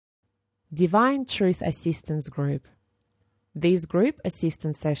Divine Truth Assistance Group. These group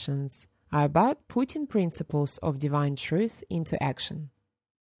assistance sessions are about putting principles of divine truth into action.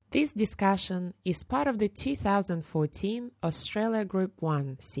 This discussion is part of the 2014 Australia Group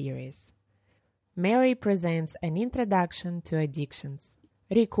 1 series. Mary presents an introduction to addictions,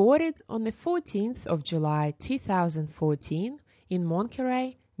 recorded on the 14th of July 2014 in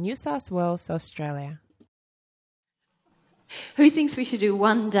Monterey, New South Wales, Australia. Who thinks we should do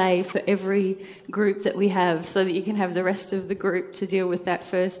one day for every group that we have so that you can have the rest of the group to deal with that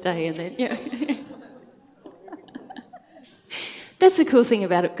first day and then, yeah. That's the cool thing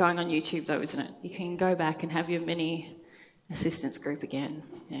about it going on YouTube though, isn't it? You can go back and have your mini assistance group again.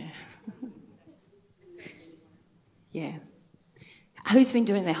 Yeah. Yeah. Who's been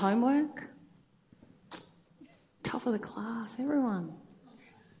doing their homework? Top of the class, everyone.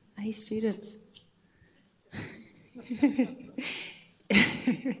 A students.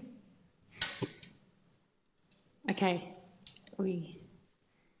 Okay.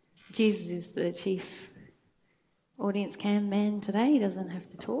 Jesus is the chief audience cam man today. He doesn't have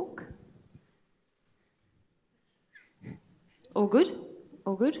to talk. All good?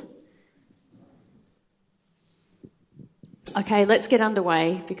 All good? Okay, let's get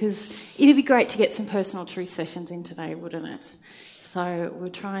underway because it'd be great to get some personal truth sessions in today, wouldn't it? So we'll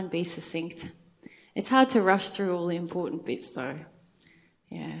try and be succinct. It's hard to rush through all the important bits though.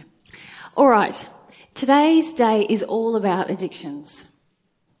 Yeah. All right. Today's day is all about addictions.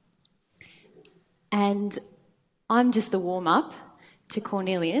 And I'm just the warm-up to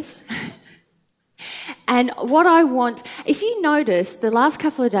Cornelius. And what I want, if you notice, the last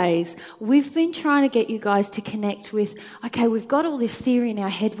couple of days, we've been trying to get you guys to connect with, okay, we've got all this theory in our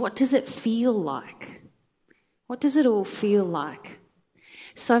head. What does it feel like? What does it all feel like?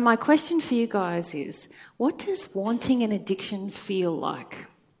 So my question for you guys is, what does wanting an addiction feel like?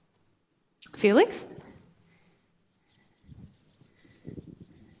 Felix?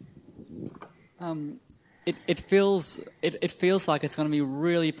 It feels like it's going to be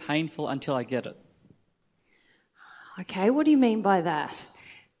really painful until I get it. Okay, what do you mean by that?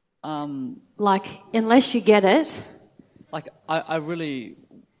 Like, unless you get it? Like, I really,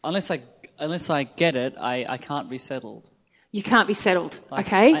 unless I get it, I can't be settled. You can't be settled,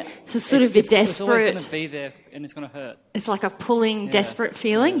 okay? So sort of a desperate... It's always going to be there and it's going to hurt. It's like a pulling, desperate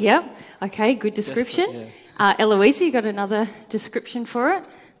feeling, yep. Okay, good description. Desperate, yeah. Eloise, you got another description for it?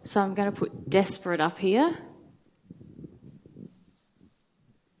 So I'm going to put desperate up here.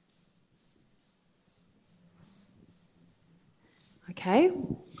 Okay.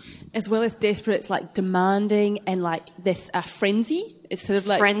 As well as desperate, it's like demanding and like this frenzy. It's sort of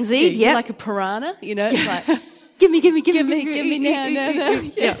like... Frenzied, yeah. Like a piranha, you know? It's like... Give me now.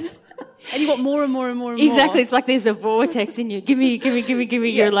 Yeah. And you want more and more and more and exactly. more. Exactly. It's like there's a vortex in you. Give me. Yeah.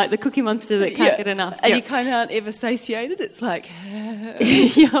 You're like the Cookie Monster that can't get enough. And you kind of aren't ever satiated. It's like...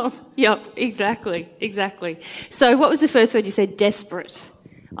 Yep. Exactly. So what was the first word you said? Desperate.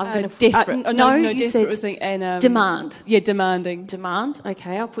 Desperate. No, desperate was the... And, demand. Yeah, demanding. Demand.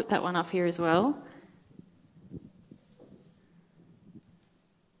 Okay, I'll put that one up here as well.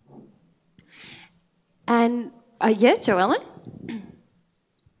 And... Joellen?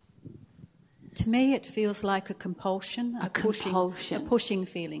 To me, it feels like a compulsion, a pushing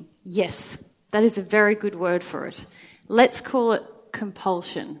feeling. Yes, that is a very good word for it. Let's call it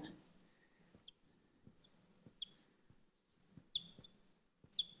compulsion.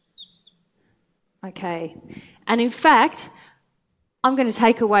 Okay, and in fact, I'm going to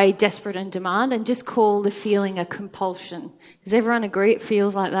take away desperate and demand and just call the feeling a compulsion. Does everyone agree it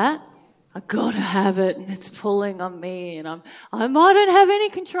feels like that? I gotta have it, and it's pulling on me, and I don't have any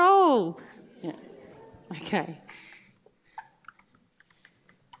control. Yeah. Okay.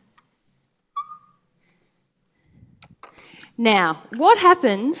 Now, what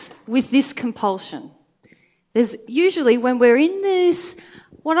happens with this compulsion? There's usually when we're in this,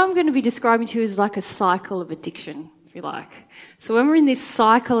 what I'm going to be describing to you is like a cycle of addiction, if you like. So when we're in this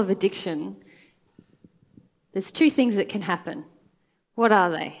cycle of addiction, there's two things that can happen. What are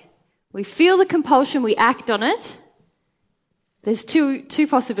they? We feel the compulsion, we act on it. There's two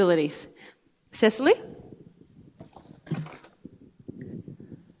possibilities. Cecily?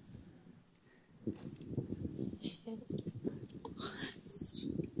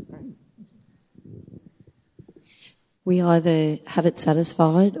 We either have it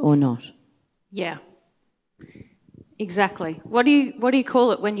satisfied or not. Yeah. Exactly. What do you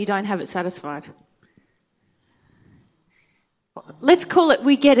call it when you don't have it satisfied? Let's call it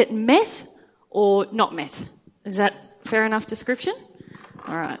we get it met or not met. Is that fair enough description?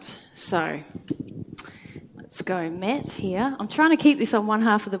 All right. So Let's go met here. I'm trying to keep this on one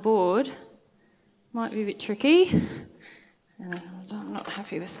half of the board. Might be a bit tricky. I'm not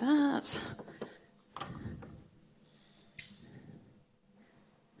happy with that.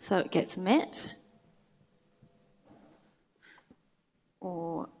 So it gets met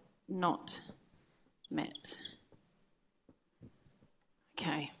or not met.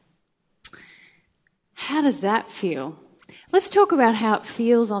 Okay. How does that feel? Let's talk about how it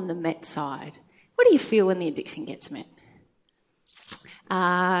feels on the met side. What do you feel when the addiction gets met?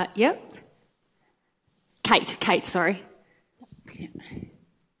 Yep. Kate, sorry.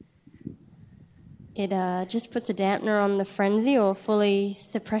 It just puts a dampener on the frenzy or fully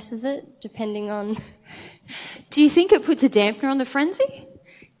suppresses it, depending on... Do you think it puts a dampener on the frenzy?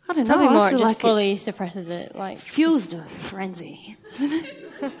 I don't know. Probably more, it just like fully suppresses it. Like fuels the frenzy, doesn't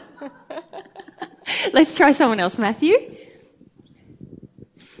it? Let's try someone else, Matthew.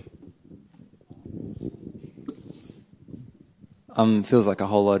 Feels like a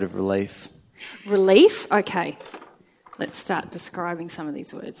whole load of relief. Relief? Okay. Let's start describing some of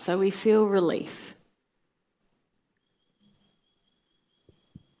these words. So we feel relief.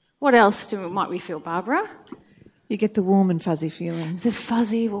 What else might we feel, Barbara? You get the warm and fuzzy feeling. The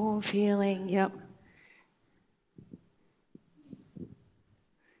fuzzy, warm feeling, yep.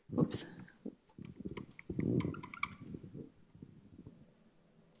 Oops.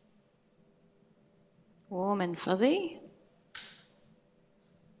 Warm and fuzzy.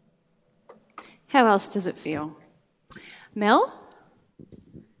 How else does it feel? Mel?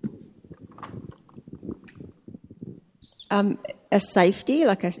 A safety,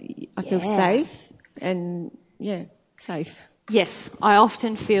 like I feel safe and, safe. Yes, I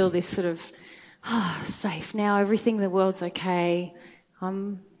often feel this sort of, safe now, everything in the world's okay.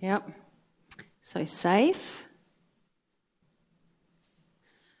 Yep. So safe.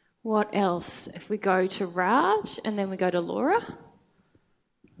 What else? If we go to Raj and then we go to Laura.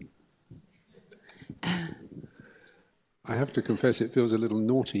 I have to confess it feels a little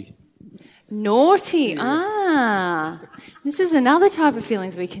naughty. Naughty, This is another type of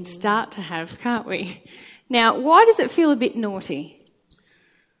feelings we can start to have, can't we? Now, why does it feel a bit naughty?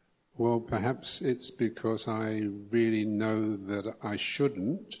 Well, perhaps it's because I really know that I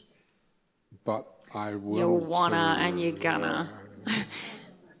shouldn't, but I will. You'll wanna and you're gonna.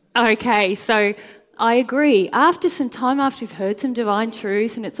 Okay, so I agree. After some time, after we've heard some divine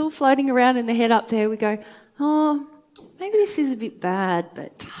truth and it's all floating around in the head up there, we go, maybe this is a bit bad,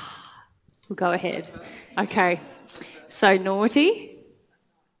 but we'll go ahead. Okay, so naughty.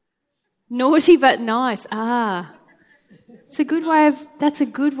 Naughty but nice. That's a good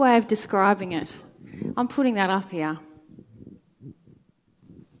way of describing it. I'm putting that up here.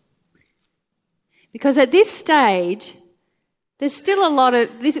 Because at this stage, there's still a lot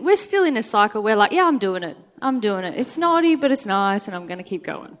of this. We're still in a cycle where I'm doing it. It's naughty, but it's nice, and I'm going to keep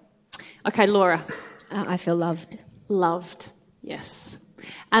going. Okay, Laura. I feel loved. Loved, yes.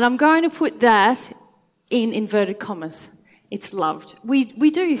 And I'm going to put that in inverted commas. It's loved. We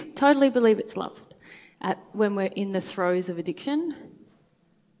do totally believe it's loved when we're in the throes of addiction.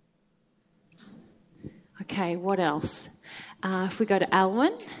 Okay, what else? If we go to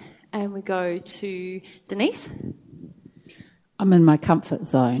Alwyn and we go to Denise. I'm in my comfort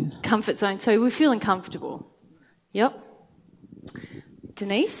zone. Comfort zone. So we're feeling comfortable. Yep.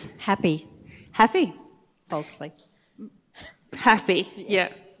 Denise? Happy. Happy? Falsely. Happy, yeah.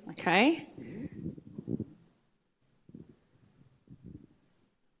 Okay.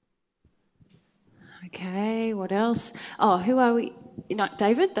 Okay, what else? Oh, who are we? No,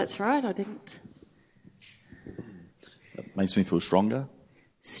 David, that's right, I didn't. That makes me feel stronger.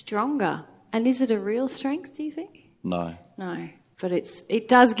 Stronger. And is it a real strength, do you think? No. No, but it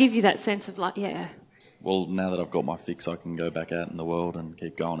does give you that sense of Well, now that I've got my fix, I can go back out in the world and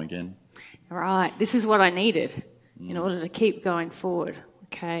keep going again. Right, this is what I needed in order to keep going forward.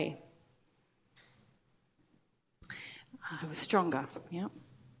 Okay. I was stronger, yeah.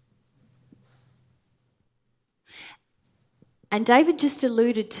 And David just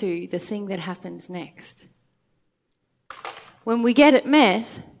alluded to the thing that happens next. When we get it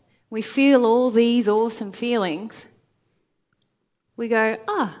met, we feel all these awesome feelings. We go,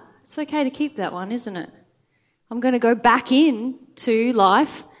 it's okay to keep that one, isn't it? I'm going to go back into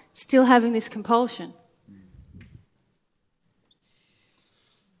life still having this compulsion.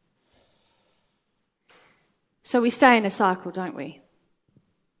 So we stay in a cycle, don't we?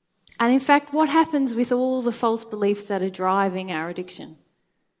 And in fact, what happens with all the false beliefs that are driving our addiction?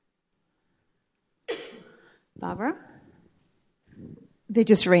 Barbara? They're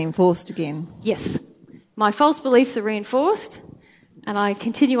just reinforced again. Yes. My false beliefs are reinforced and I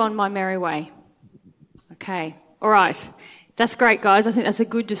continue on my merry way. Okay. All right. That's great, guys. I think that's a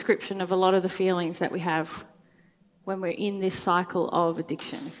good description of a lot of the feelings that we have when we're in this cycle of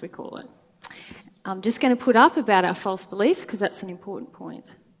addiction, if we call it. I'm just going to put up about our false beliefs because that's an important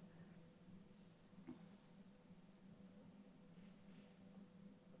point.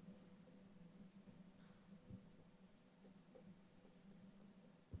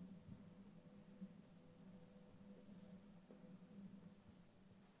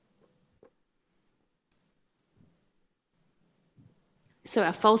 So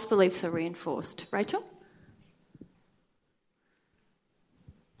our false beliefs are reinforced. Rachel?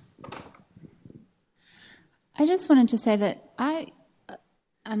 I just wanted to say that I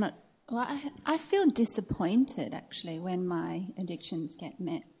feel disappointed actually when my addictions get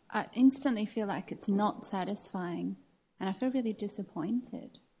met. I instantly feel like it's not satisfying, and I feel really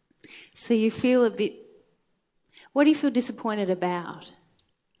disappointed. So you feel a bit... What do you feel disappointed about?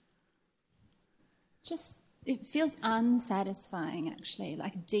 Just, it feels unsatisfying actually,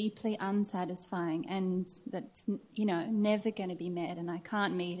 like deeply unsatisfying, and that's, never going to be met, and I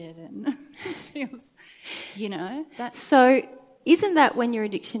can't meet it, and it feels, that... So isn't that when your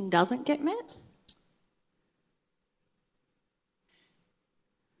addiction doesn't get met?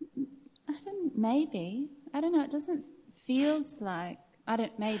 Maybe. I don't know, it doesn't feels like...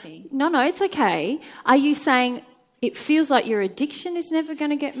 maybe. No, it's okay. Are you saying it feels like your addiction is never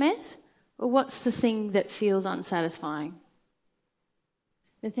going to get met? Or what's the thing that feels unsatisfying?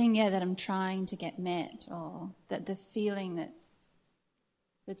 The thing, that I'm trying to get met, or that the feeling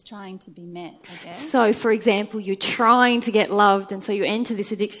that's trying to be met, I guess. So, for example, you're trying to get loved, and so you enter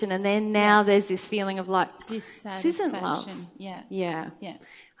this addiction, and then now there's this feeling of like, this isn't love. Yeah.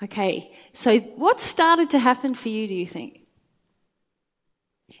 Okay. So what started to happen for you, do you think?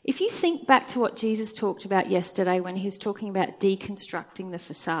 If you think back to what Jesus talked about yesterday when he was talking about deconstructing the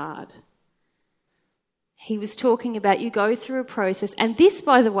facade, he was talking about you go through a process, and this,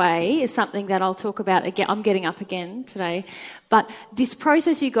 by the way, is something that I'll talk about again. I'm getting up again today. But this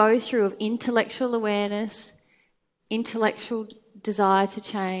process you go through of intellectual awareness, intellectual desire to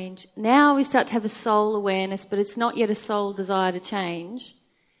change. Now we start to have a soul awareness, but it's not yet a soul desire to change.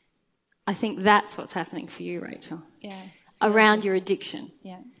 I think that's what's happening for you, Rachel. Yeah. Around your addiction.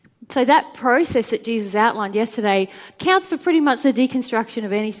 Yeah. So that process that Jesus outlined yesterday counts for pretty much the deconstruction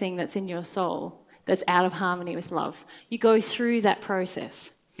of anything that's in your soul that's out of harmony with love. You go through that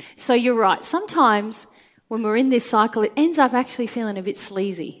process. So you're right. Sometimes when we're in this cycle, it ends up actually feeling a bit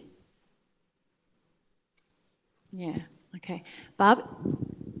sleazy. Yeah. Okay. Barb?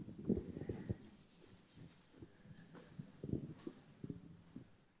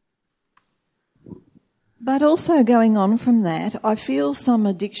 But also going on from that, I feel some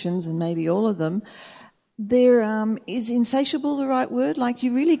addictions, and maybe all of them, there is insatiable the right word? Like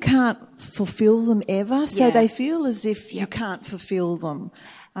you really can't fulfill them ever, so they feel as if you can't fulfill them.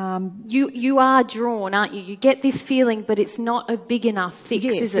 You are drawn, aren't you? You get this feeling, but it's not a big enough fix,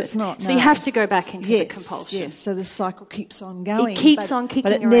 is it? It's not. So you have to go back into the compulsion. Yes, so the cycle keeps on going. It keeps on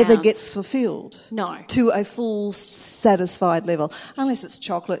kicking around. But it never gets fulfilled. No. To a full satisfied level. Unless it's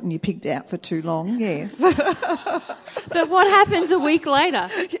chocolate and you pigged out for too long, yes. But what happens a week later?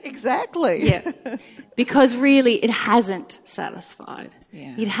 Exactly. Yeah. Because really it hasn't satisfied.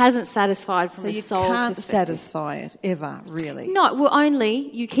 Yeah. It hasn't satisfied from a soul perspective. So you can't satisfy it ever, really. No, well,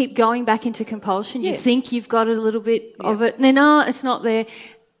 only you keep going back into compulsion. You think you've got a little bit of it. No, it's not there.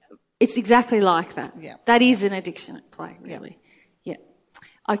 It's exactly like that. Yeah. That is an addiction at play, really. Yeah.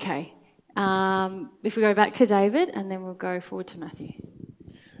 Okay. If we go back to David and then we'll go forward to Matthew.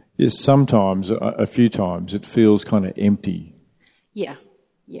 Yes, sometimes, a few times, it feels kind of empty. Yeah.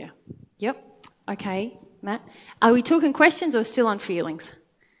 Yep. Okay, Matt. Are we talking questions or still on feelings?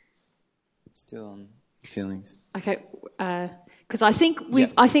 Still on feelings. Okay, because I think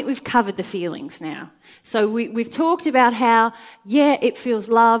we've covered the feelings now. So we've talked about how it feels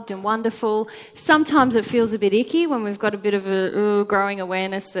loved and wonderful. Sometimes it feels a bit icky when we've got a bit of a growing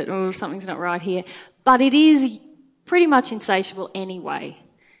awareness that something's not right here. But it is pretty much insatiable anyway.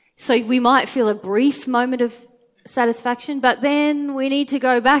 So we might feel a brief moment of satisfaction, but then we need to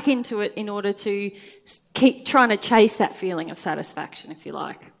go back into it in order to keep trying to chase that feeling of satisfaction, if you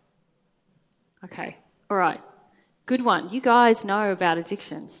like. Okay, all right. Good one. You guys know about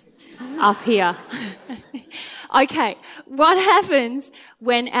addictions up here. Okay, what happens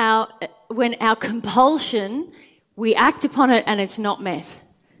when our compulsion, we act upon it and it's not met?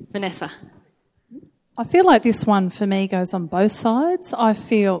 Vanessa? I feel like this one for me goes on both sides.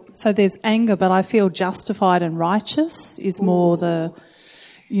 So there's anger, but I feel justified and righteous is more the,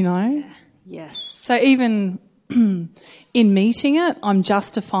 Yes. So even in meeting it, I'm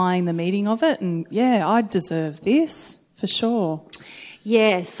justifying the meeting of it, and yeah, I deserve this for sure.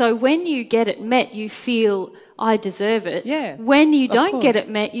 Yeah, so when you get it met, you feel, I deserve it. Yeah. When you don't get it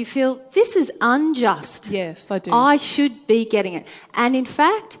met, you feel, this is unjust. Yes, I do. I should be getting it. And in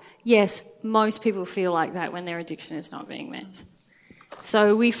fact, yes, most people feel like that when their addiction is not being met.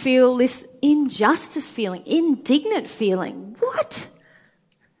 So we feel this injustice feeling, indignant feeling. What?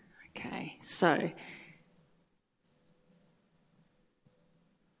 Okay, so...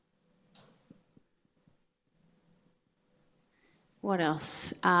 what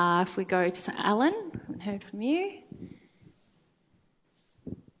else? If we go to Alan, I haven't heard from you.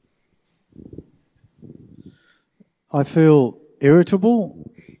 I feel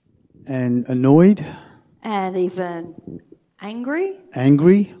irritable and annoyed. And even angry.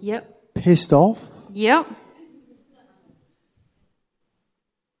 Angry. Yep. Pissed off. Yep.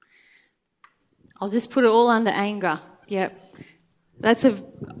 I'll just put it all under anger. Yep. That's,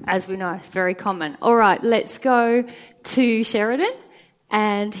 as we know, very common. All right, let's go to Sheridan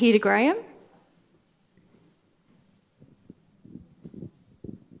and here to Graham.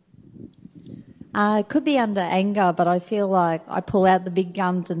 It could be under anger, but I feel like I pull out the big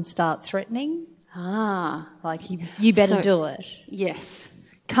guns and start threatening. Like, you better do it. Yes.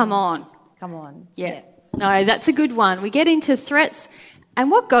 Come on. Come on. Yeah. No, that's a good one. We get into threats.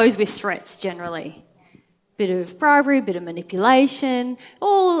 And what goes with threats generally? Bit of bribery, bit of manipulation,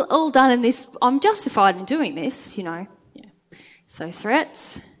 all done in this. I'm justified in doing this, you know. Yeah. So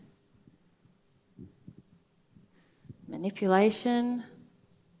threats, manipulation.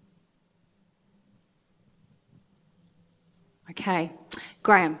 Okay,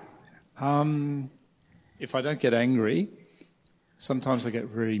 Graham. If I don't get angry, sometimes I get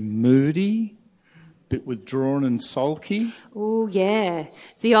very moody, a bit withdrawn and sulky. Oh, yeah.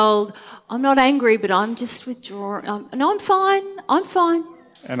 The old, I'm not angry, but I'm just withdrawn. No, I'm fine.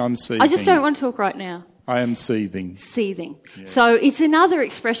 And I'm seething. I just don't want to talk right now. I am seething. Seething. Yeah. So it's another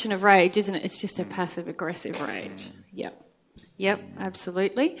expression of rage, isn't it? It's just a passive-aggressive rage. Yep,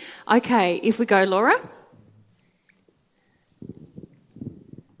 absolutely. Okay, if we go, Laura.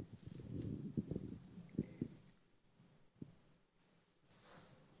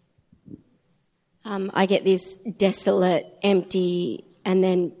 I get this desolate, empty, and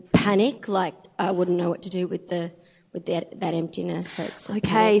then panic, like I wouldn't know what to do with that emptiness. So it's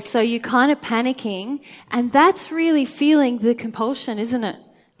okay, so you're kind of panicking, and that's really feeling the compulsion, isn't it?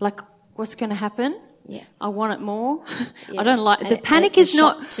 Like, what's going to happen? Yeah. I want it more. Yeah. I don't like... The panic is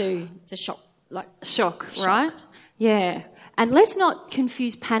not... It's a shock. Shock, right? Yeah. And let's not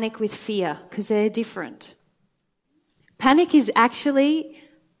confuse panic with fear, because they're different. Panic is actually...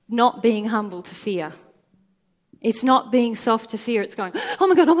 not being humble to fear. It's not being soft to fear. It's going, oh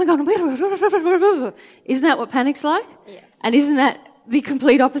my God. Isn't that what panic's like? Yeah. And isn't that the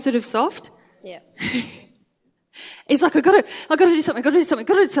complete opposite of soft? Yeah. It's like, I gotta do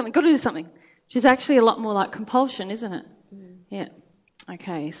something. Which is actually a lot more like compulsion, isn't it? Mm. Yeah.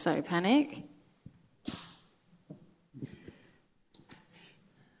 Okay, so panic.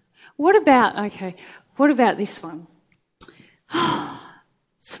 What about this one?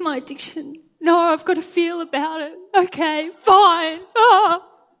 It's my addiction. No, I've got to feel about it. Okay, fine.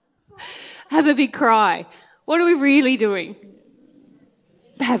 Have a big cry. What are we really doing?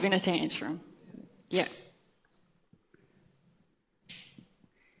 Having a tantrum. Yeah.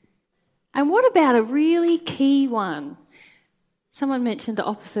 And what about a really key one? Someone mentioned the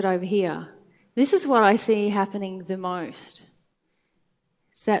opposite over here. This is what I see happening the most.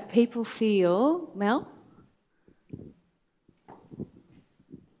 Is that people feel, Mel?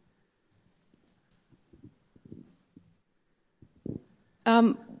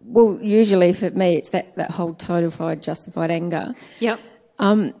 Well, usually for me, it's that whole totalified, justified anger. Yep.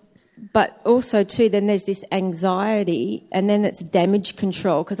 But also, too, then there's this anxiety, and then it's damage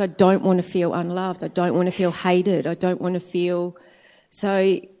control, because I don't want to feel unloved. I don't want to feel hated. I don't want to feel...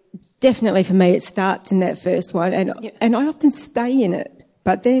 So definitely for me, it starts in that first one, and I often stay in it.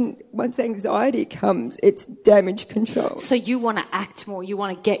 But then once anxiety comes, it's damage control. So you want to act more. You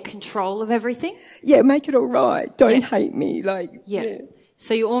want to get control of everything? Yeah, make it all right. Don't hate me. Yeah.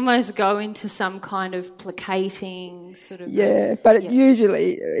 So you almost go into some kind of placating sort of... Yeah, but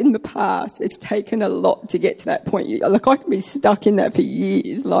usually in the past, it's taken a lot to get to that point. I can be stuck in that for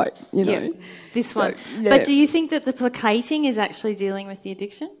years, Yeah, this one. Yeah. But do you think that the placating is actually dealing with the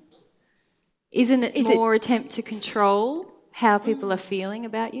addiction? Isn't it more attempt to control how people are feeling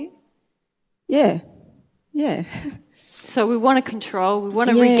about you? Yeah. So we want to control, we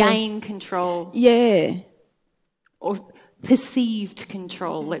want to regain control. Yeah. Or perceived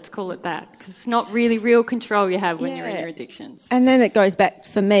control, let's call it that, because it's not really real control you have when you're in your addictions. And then it goes back,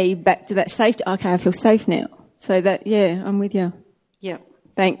 for me, back to that safety. Okay, I feel safe now. So that, yeah, I'm with you. Yeah.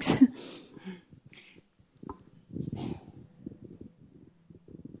 Thanks.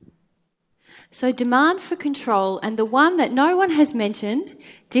 So demand for control, and the one that no one has mentioned,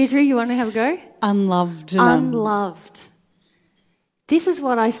 Deirdre, you want to have a go? Unloved. Unloved. This is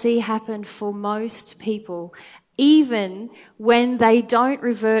what I see happen for most people. Even when they don't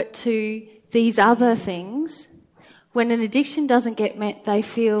revert to these other things, when an addiction doesn't get met, they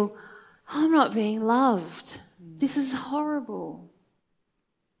feel, I'm not being loved. This is horrible.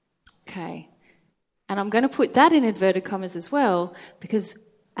 Okay. And I'm going to put that in inverted commas as well, because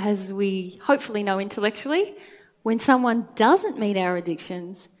as we hopefully know intellectually, when someone doesn't meet our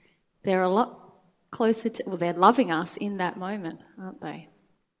addictions, they're a lot closer to, well, they're loving us in that moment, aren't they?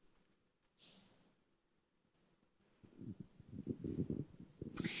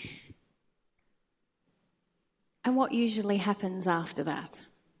 And what usually happens after that?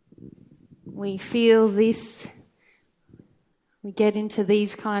 We feel this, we get into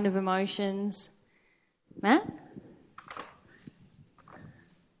these kind of emotions. Matt?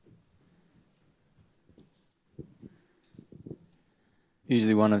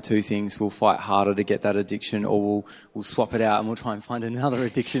 Usually one of two things: we'll fight harder to get that addiction, or we'll swap it out and we'll try and find another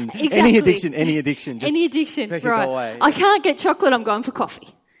addiction. Exactly. Any addiction. Just any addiction, make it right. go away. I can't get chocolate, I'm going for coffee.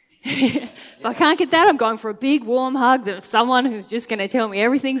 If I can't get that, I'm going for a big warm hug of someone who's just going to tell me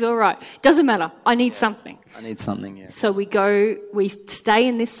everything's all right. Doesn't matter. I need something. I need something, yeah. So we stay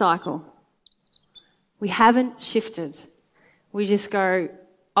in this cycle. We haven't shifted. We just go,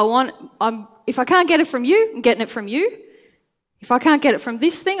 if I can't get it from you, I'm getting it from you. If I can't get it from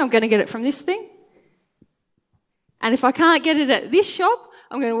this thing, I'm going to get it from this thing. And if I can't get it at this shop,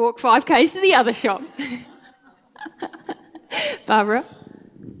 I'm going to walk 5 k's to the other shop. Barbara?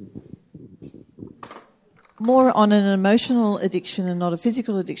 More on an emotional addiction and not a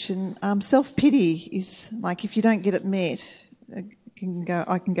physical addiction. Self-pity is like, if you don't get it met, I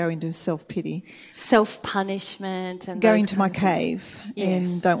can go into self-pity. Self-punishment. And go into my cave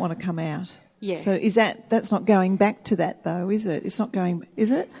and don't want to come out. Yeah. So that's not going back to that though, is it? It's not going,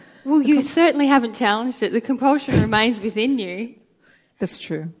 is it? Well, you certainly haven't challenged it. The compulsion remains within you. That's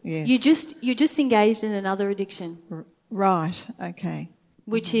true, yes. You're just engaged in another addiction. Right, okay.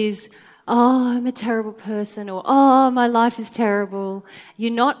 Which is, I'm a terrible person, or my life is terrible.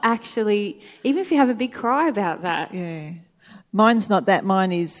 You're not actually, even if you have a big cry about that. Yeah. Mine's not that.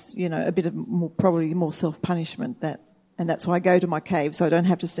 Mine is, a bit of probably more self-punishment, and that's why I go to my cave, so I don't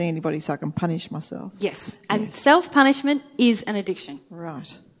have to see anybody, so I can punish myself. Yes, and self-punishment is an addiction.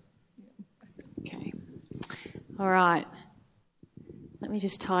 Right. Okay. All right. Let me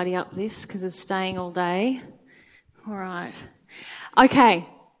just tidy up this because it's staying all day. All right. Okay.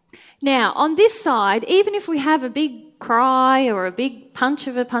 Now, on this side, even if we have a big cry or a big punch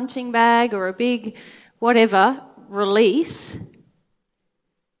of a punching bag or a big whatever release,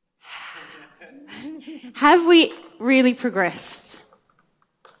 have we really progressed?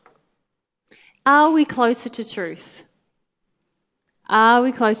 Are we closer to truth? Are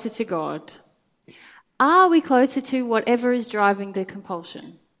we closer to God? Are we closer to whatever is driving the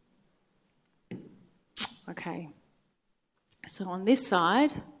compulsion? Okay. So on this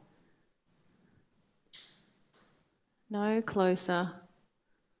side, no closer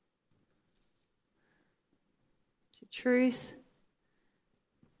to truth,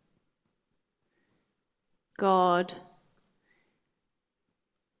 God,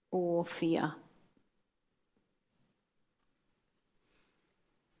 or fear.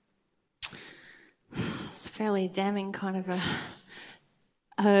 It's a fairly damning kind of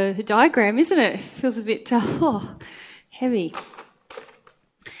a diagram, isn't it? It feels a bit heavy.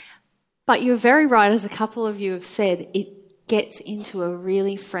 But you're very right, as a couple of you have said, it gets into a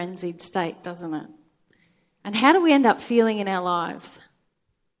really frenzied state, doesn't it? And how do we end up feeling in our lives?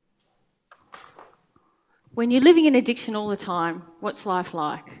 When you're living in addiction all the time, what's life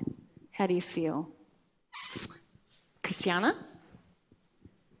like? How do you feel? Christiana?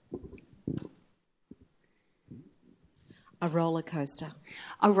 A roller coaster.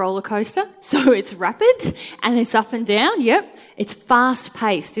 A roller coaster. So it's rapid and it's up and down. Yep. It's fast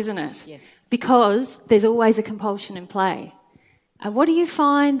paced, isn't it? Yes. Because there's always a compulsion in play. And what do you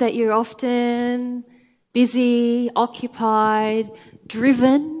find? That you're often busy, occupied,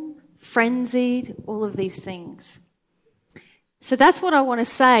 driven, frenzied, all of these things. So that's what I want to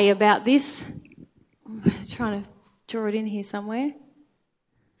say about this. I'm trying to draw it in here somewhere.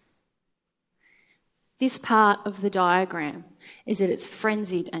 This part of the diagram is that it's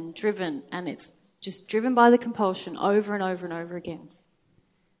frenzied and driven and it's just driven by the compulsion over and over and over again.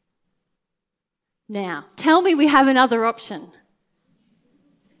 Now, tell me we have another option.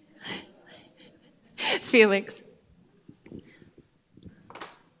 Felix.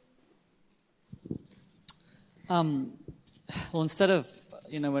 Well, instead of,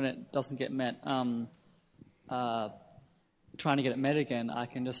 when it doesn't get met, trying to get it met again, I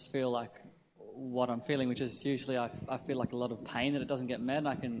can just feel like what I'm feeling, which is usually I feel like a lot of pain that it doesn't get met.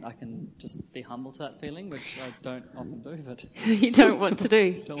 I can just be humble to that feeling, which I don't often do. But you don't want to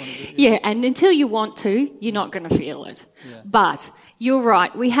do. Don't want to do. Yeah, and until you want to, you're not going to feel it. Yeah. But you're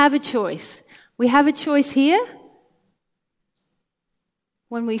right. We have a choice. We have a choice here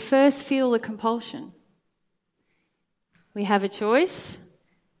when we first feel the compulsion. We have a choice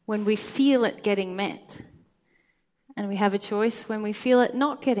when we feel it getting met. And we have a choice when we feel it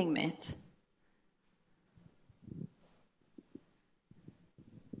not getting met.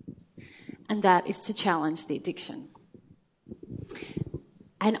 And that is to challenge the addiction.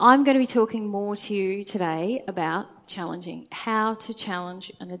 And I'm going to be talking more to you today about how to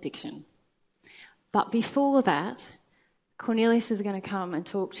challenge an addiction. But before that, Cornelius is going to come and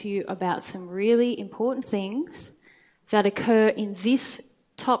talk to you about some really important things that occur in this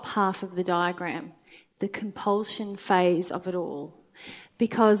top half of the diagram, the compulsion phase of it all.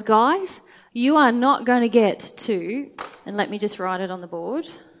 Because, guys, you are not going to get to, and let me just write it on the board.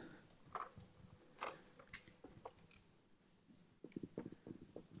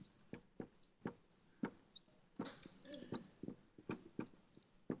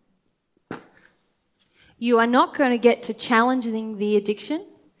 You are not going to get to challenging the addiction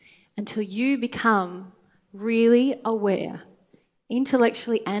until you become really aware,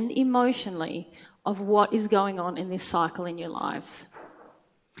 intellectually and emotionally, of what is going on in this cycle in your lives.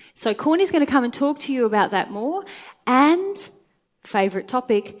 So Corny's going to come and talk to you about that more. And, favourite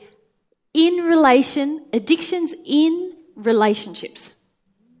topic, addictions in relationships.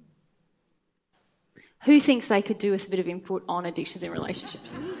 Who thinks they could do with a bit of input on addictions in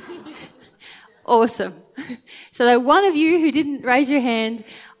relationships? Awesome. So the one of you who didn't raise your hand,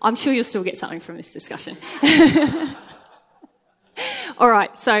 I'm sure you'll still get something from this discussion. All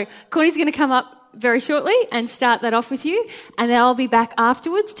right, so Corny's going to come up very shortly and start that off with you, and then I'll be back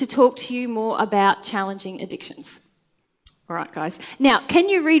afterwards to talk to you more about challenging addictions. All right, guys. Now, can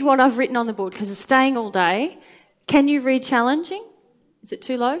you read what I've written on the board? Because it's staying all day. Can you read challenging? Is it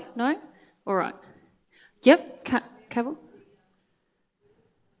too low? No? All right. Yep, Cavill?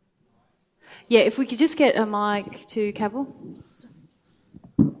 Yeah, if we could just get a mic to Cavill.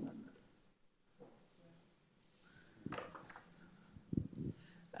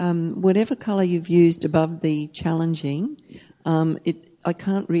 Whatever colour you've used above the challenging, I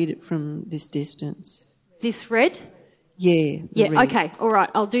can't read it from this distance. This red? Yeah. Yeah, red. okay, all right.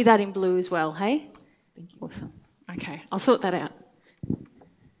 I'll do that in blue as well, hey? Thank you. Awesome. Okay, I'll sort that out.